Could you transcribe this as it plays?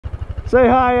Say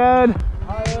hi, Ed.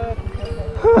 Hi,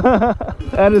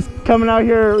 Ed. Ed is coming out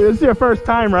here. This is your first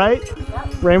time, right?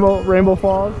 Yep. Rainbow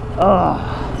Falls.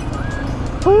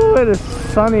 Oh, it is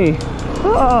sunny.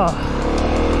 Oh,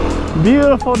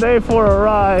 beautiful day for a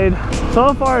ride.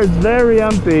 So far, it's very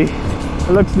empty. It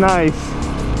looks nice.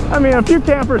 I mean, a few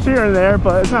campers here and there,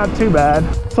 but it's not too bad.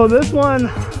 So this one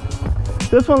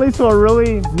leads to a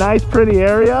really nice, pretty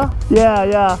area.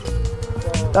 Yeah.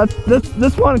 That's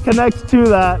this one connects to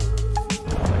that.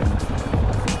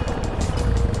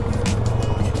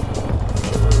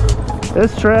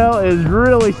 This trail is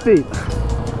really steep.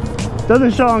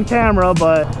 Doesn't show on camera,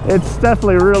 but it's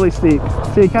definitely really steep.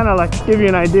 See, kind of like give you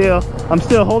an idea. I'm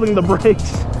still holding the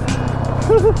brakes.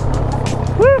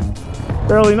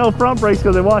 Barely no front brakes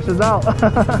because it washes out.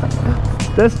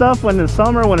 This stuff, when it's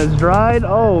summer, when it's dried,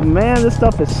 oh man, this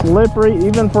stuff is slippery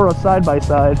even for a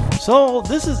side-by-side. So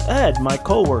this is Ed, my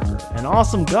coworker, an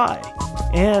awesome guy.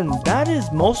 And that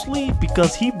is mostly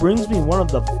because he brings me one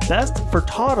of the best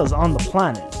frittatas on the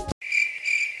planet.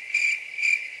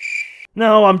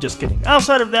 No, I'm just kidding.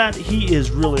 Outside of that, he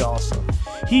is really awesome.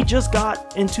 He just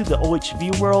got into the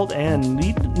OHV world, and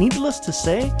needless to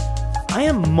say, I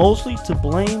am mostly to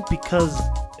blame because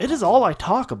it is all I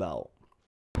talk about.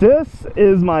 This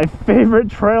is my favorite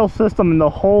trail system in the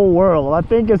whole world. I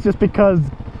think it's just because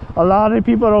a lot of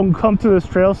people don't come to this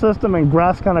trail system and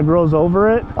grass kind of grows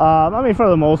over it. I mean, for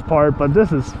the most part, but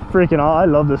this is freaking awesome. I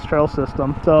love this trail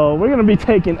system. So we're gonna be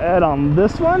taking Ed on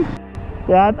this one.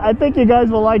 Yeah, I think you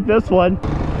guys will like this one.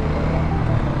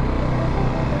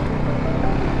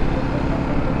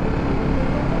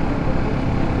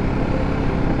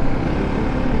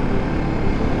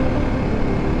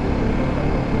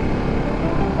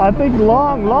 I think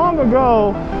long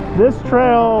ago, this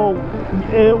trail,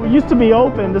 it used to be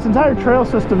open. This entire trail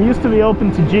system used to be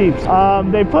open to Jeeps.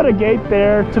 They put a gate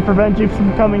there to prevent Jeeps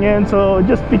from coming in, so it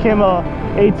just became a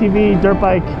ATV, dirt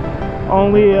bike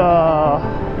only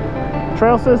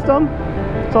trail system.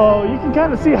 So you can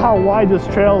kind of see how wide this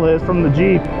trail is from the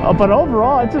Jeep. But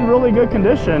overall, it's in really good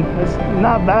condition. It's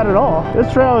not bad at all.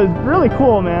 This trail is really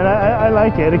cool, man. I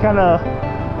like it. It kind of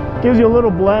gives you a little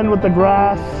blend with the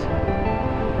grass.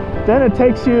 Then it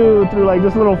takes you through like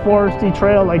this little foresty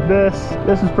trail like this.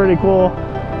 This is pretty cool.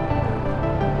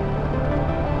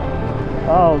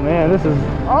 Oh man, this is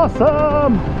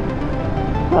awesome.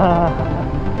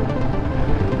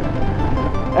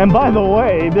 And by the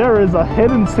way, there is a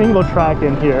hidden single track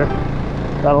in here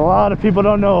that a lot of people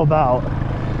don't know about.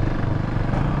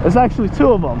 There's actually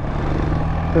two of them.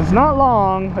 It's not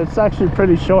long, it's actually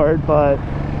pretty short, but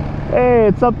hey,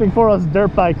 it's something for us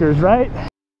dirt bikers, right?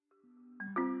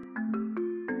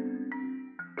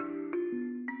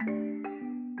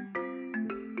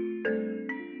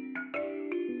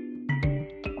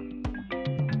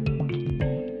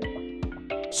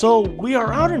 So we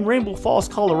are out in Rainbow Falls,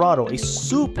 Colorado, a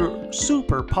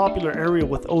super popular area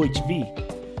with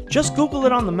OHV. Just Google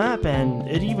it on the map and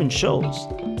it even shows.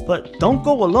 But don't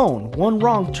go alone. One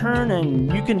wrong turn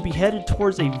and you can be headed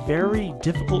towards a very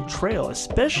difficult trail,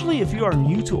 especially if you are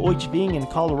new to OHVing in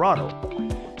Colorado.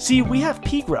 See, we have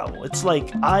pea gravel. It's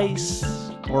like ice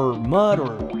or mud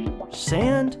or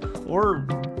sand or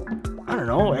I don't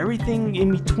know, everything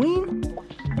in between.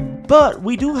 But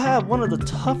we do have one of the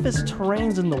toughest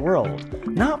terrains in the world,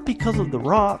 not because of the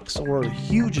rocks or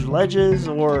huge ledges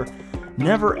or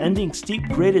never-ending steep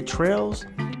graded trails.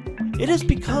 It is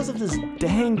because of this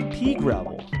dang pea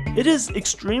gravel. It is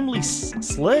extremely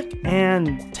slick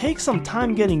and takes some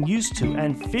time getting used to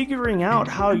and figuring out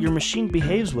how your machine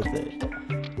behaves with it.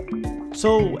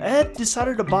 So Ed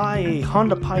decided to buy a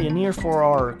Honda Pioneer for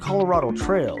our Colorado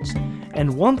trails,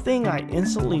 and one thing I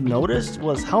instantly noticed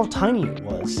was how tiny it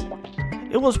was.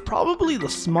 It was probably the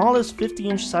smallest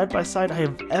 50-inch side-by-side I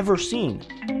have ever seen,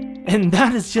 and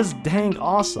that is just dang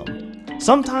awesome.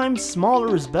 Sometimes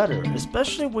smaller is better,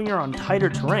 especially when you're on tighter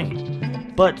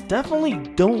terrain, but definitely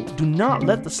do not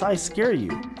let the size scare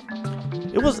you.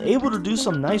 It was able to do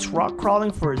some nice rock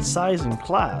crawling for its size and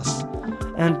class,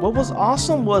 and what was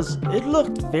awesome was it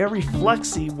looked very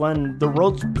flexy when the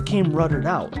roads became rutted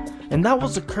out, and that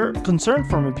was a concern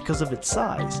for me because of its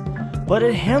size, but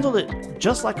it handled it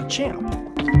just like a champ.